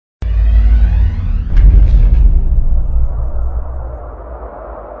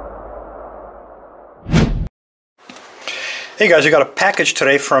Hey guys, we got a package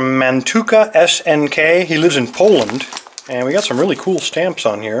today from MantukaSNK. He lives in Poland, and we got some really cool stamps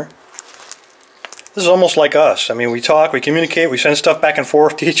on here. This is almost like us. I mean, we talk, we communicate, we send stuff back and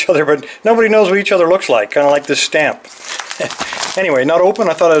forth to each other, but nobody knows what each other looks like, kind of like this stamp. Anyway, not open.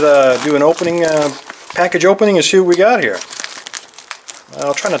 I thought I'd do an opening, package opening and see what we got here.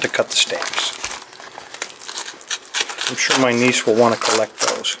 I'll try not to cut the stamps. I'm sure my niece will want to collect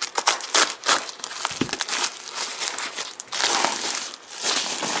those.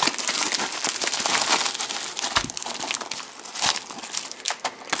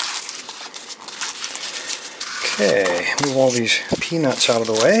 Okay, move all these peanuts out of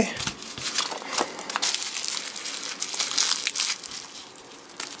the way.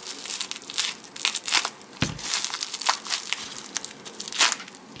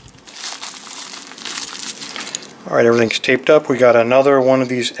 Alright, everything's taped up. We got another one of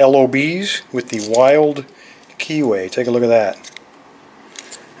these LOBs with the wild keyway. Take a look at that.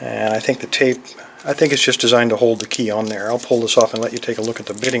 And I think the tape, I think it's just designed to hold the key on there. I'll pull this off and let you take a look at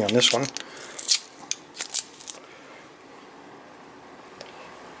the bidding on this one.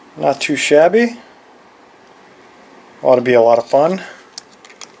 Not too shabby. Ought to be a lot of fun.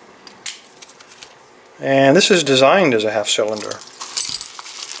 And this is designed as a half cylinder.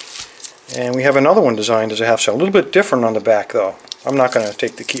 And we have another one designed as a half cylinder. A little bit different on the back though. I'm not going to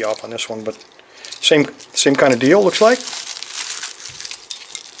take the key off on this one, but same kind of deal looks like.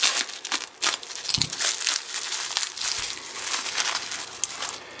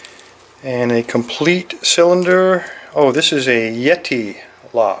 And a complete cylinder. Oh, this is a Yeti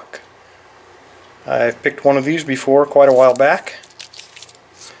lock. I've picked one of these before quite a while back.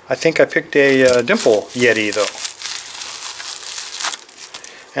 I think I picked a dimple Yeti though.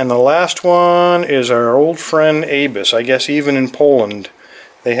 And the last one is our old friend Abus. I guess even in Poland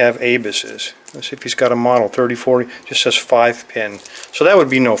they have Abuses. Let's see if he's got a model 3040. Just says 5-pin. So that would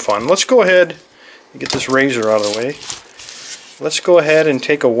be no fun. Let's go ahead and get this razor out of the way. Let's go ahead and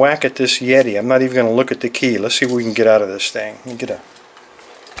take a whack at this Yeti. I'm not even going to look at the key. Let's see what we can get out of this thing. Let me get the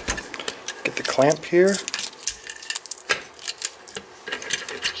clamp here.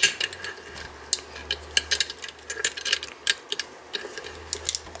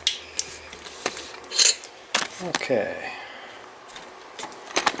 Okay.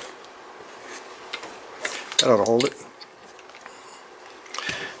 That ought to hold it.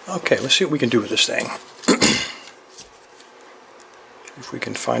 Okay, let's see what we can do with this thing. If we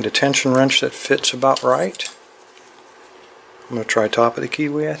can find a tension wrench that fits about right. I'm going to try top of the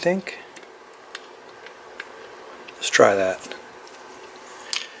keyway, I think. Let's try that.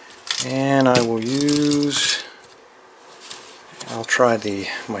 And I will use, I'll try the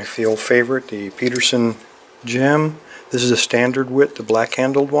old favorite, the Peterson gem. This is a standard width, the black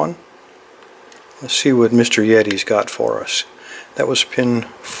handled one. Let's see what Mr. Yeti's got for us. That was pin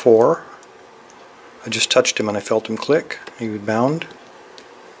 4. I just touched him and I felt him click. He was bound.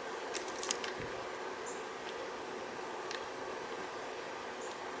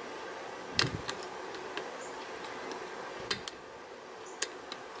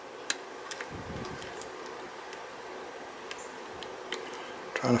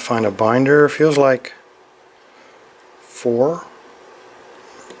 Trying to find a binder. Feels like 4.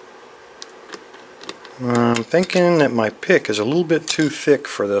 I'm thinking that my pick is a little bit too thick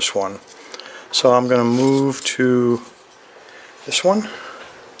for this one. So I'm going to move to this one.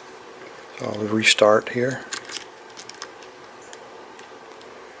 So I'll restart here.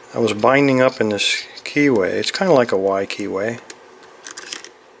 I was binding up in this keyway. It's kind of like a Y keyway.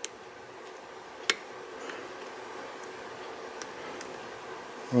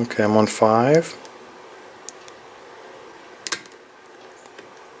 Okay, I'm on 5.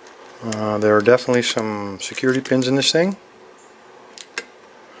 There are definitely some security pins in this thing.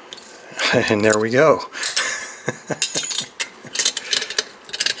 And there we go.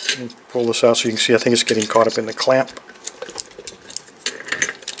 Pull this out so you can see. I think it's getting caught up in the clamp.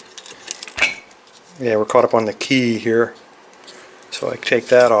 Yeah, we're caught up on the key here. So I take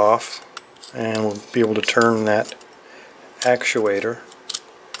that off and we'll be able to turn that actuator.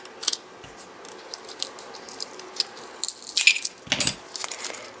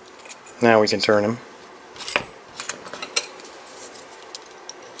 Now we can turn him.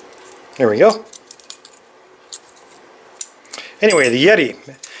 There we go. Anyway, the Yeti.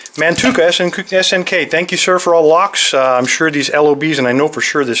 MantukaSNK, thank you, sir, for all locks. I'm sure these LOBs, and I know for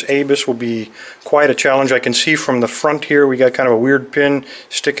sure this ABIS will be quite a challenge. I can see from the front here we got kind of a weird pin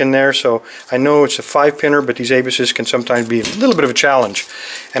sticking there, so I know it's a 5-pinner, but these ABISes can sometimes be a little bit of a challenge.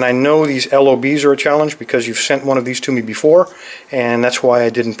 And I know these LOBs are a challenge because you've sent one of these to me before, and that's why I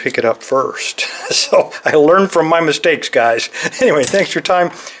didn't pick it up first. So I learned from my mistakes, guys. Anyway, thanks for your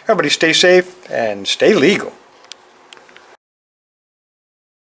time. Everybody stay safe and stay legal.